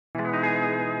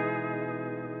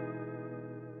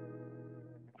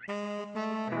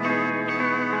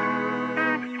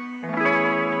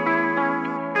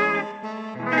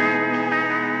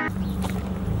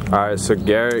Alright, so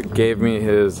Garrett gave me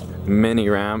his mini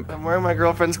ramp. I'm wearing my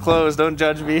girlfriend's clothes, don't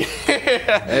judge me.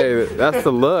 Hey, that's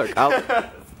the look.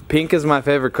 Pink is my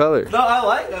favorite color. No, I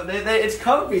like them. It's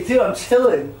comfy too, I'm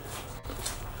chilling.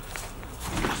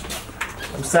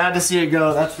 I'm sad to see it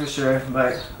go, that's for sure,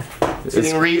 but it's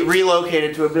getting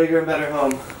relocated to a bigger and better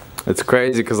home. It's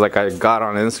crazy because like I got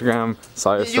on Instagram,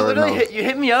 saw your story. You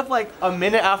hit me up like a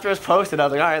minute after it was posted. I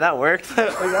was like, all right, that worked.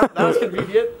 Like, that was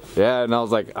convenient. Yeah, and I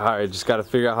was like, all right, just gotta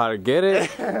figure out how to get it,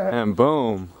 and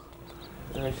boom.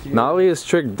 Nolliest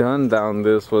trick done down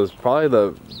this was probably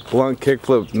the blunt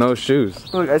kickflip, no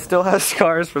shoes. Look, I still have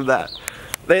scars from that.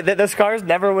 The scars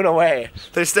never went away.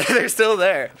 They're still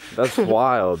there. That's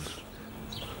wild.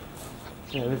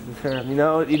 Yeah, this is her.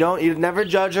 You know, you never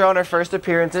judge her on her first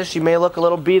appearances. She may look a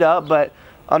little beat up, but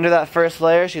under that first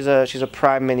layer, she's a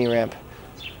prime mini ramp.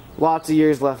 Lots of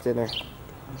years left in her.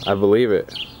 I believe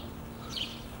it.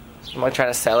 I'm like trying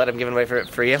to sell it. I'm giving away for it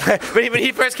free. But when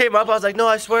he first came up, I was like, no,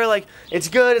 I swear, like it's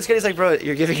good. It's good. He's like, bro,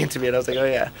 you're giving it to me, and I was like, oh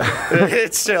yeah,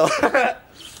 it's chill.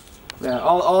 Yeah,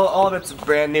 all of it's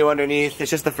brand new underneath.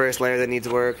 It's just the first layer that needs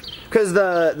work. Cause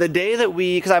the day that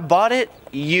cause I bought it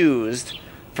used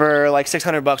for like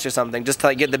 600 bucks or something, just to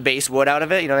like get the base wood out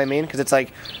of it, you know what I mean? Because it's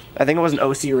like, I think it was an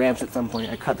OC ramps at some point.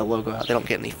 I cut the logo out. They don't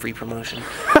get any free promotion.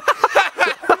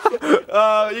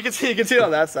 You can see it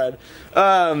on that side.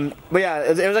 But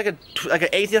yeah, it was like an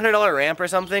 $1,800 ramp or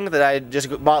something that I just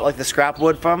bought like the scrap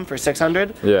wood from for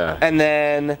 600. Yeah. And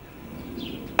then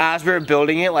as we were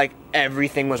building it, like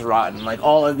everything was rotten. Like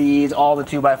all of these, all the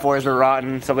 2x4s were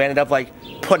rotten. So we ended up like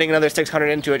putting another 600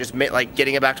 into it, just like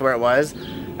getting it back to where it was.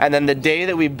 And then the day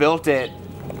that we built it,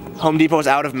 Home Depot was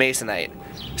out of masonite.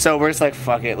 So we're just like,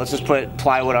 fuck it, let's just put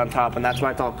plywood on top, and that's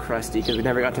why it's all crusty, because we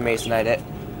never got to masonite it.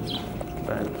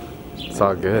 But it's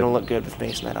all good. It'll look good with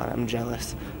masonite on it. I'm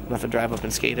jealous. I'm gonna have to drive up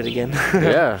and skate it again.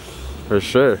 Yeah, for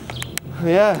sure.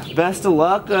 Yeah, best of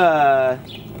luck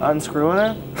unscrewing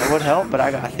her. It would help, but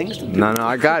I got things to do. No,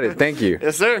 I got it. Thank you.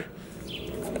 Yes, sir.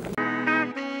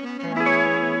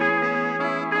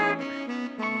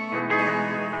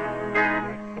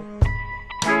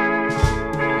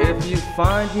 If you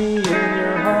find me in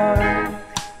your heart,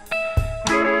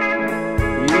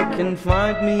 you can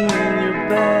find me in your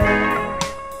bed,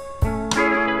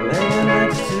 laying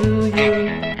next to you.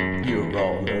 You're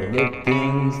all of the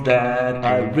things that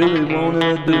I really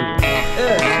wanna do.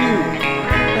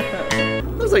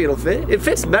 Looks like it'll fit. It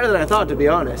fits better than I thought, to be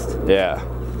honest. Yeah,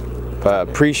 but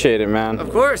appreciate it, man.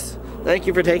 Of course. Thank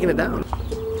you for taking it down.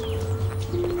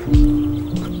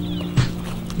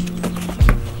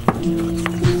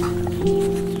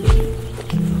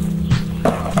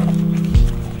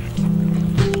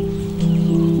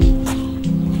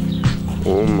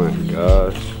 Oh my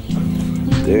gosh.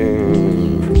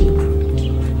 Dang.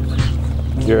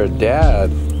 You're a dad.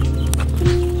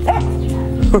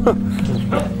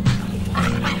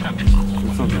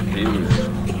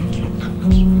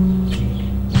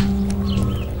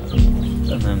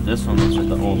 And then this one looks like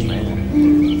the old man.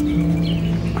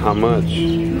 How much?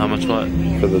 How much what?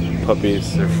 For the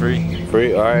puppies. They're free.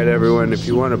 Free? Alright everyone, if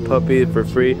you want a puppy for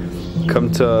free, come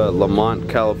to Lamont,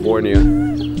 California.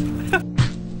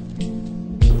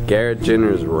 Garrett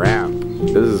Ginner'S ramp.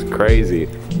 This is crazy.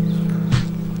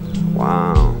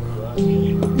 Wow.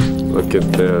 Look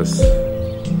at this.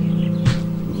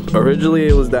 Originally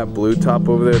it was that blue top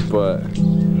over there, but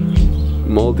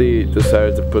Moldy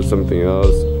decided to put something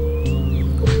else.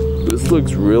 This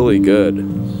looks really good.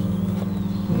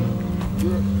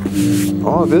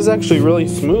 Oh, this is actually really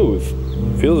smooth.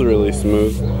 Feels really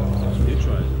smooth. You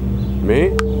try it.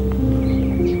 Me?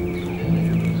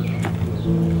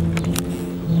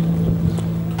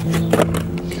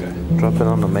 Okay. Drop it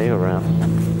on the mayo ramp.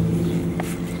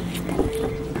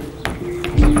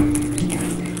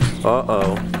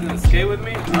 Uh-oh. You gonna skate with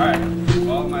me? Alright.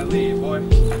 Follow my lead, boy.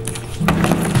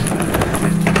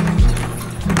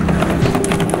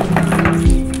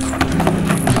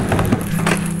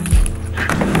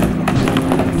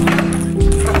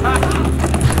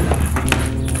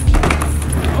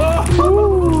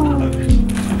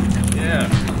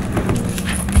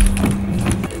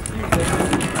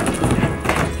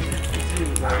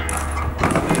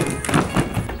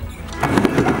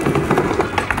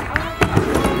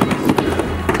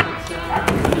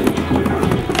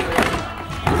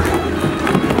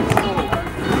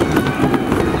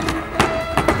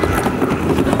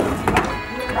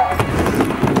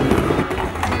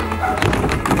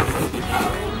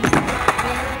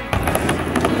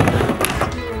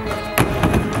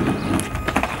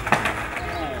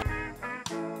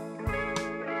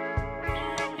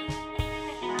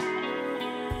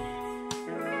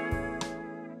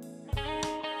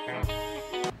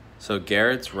 So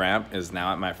Garrett's ramp is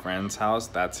now at my friend's house.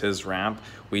 That's his ramp.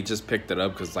 We just picked it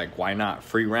up because, like, why not?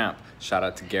 Free ramp. Shout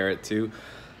out to Garrett too.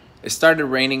 It started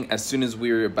raining as soon as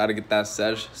we were about to get that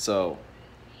sesh. So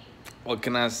what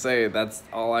can I say? That's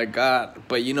all I got.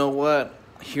 But you know what?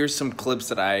 Here's some clips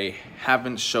that I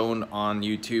haven't shown on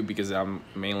YouTube because I'm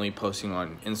mainly posting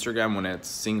on Instagram when it's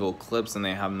single clips and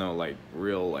they have no like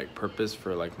real like purpose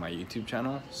for like my YouTube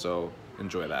channel. So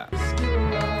enjoy that.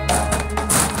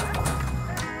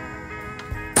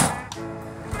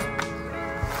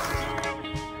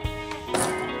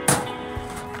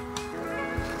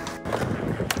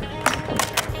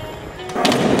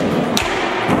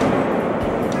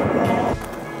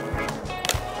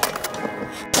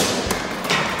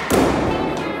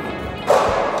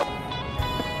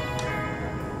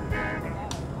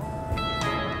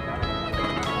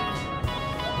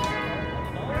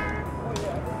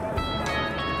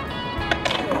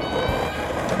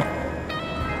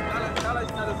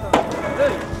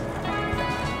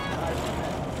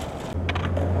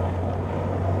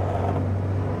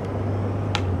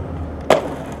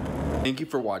 Thank you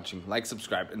for watching. Like,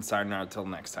 subscribe, and sayonara until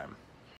next time.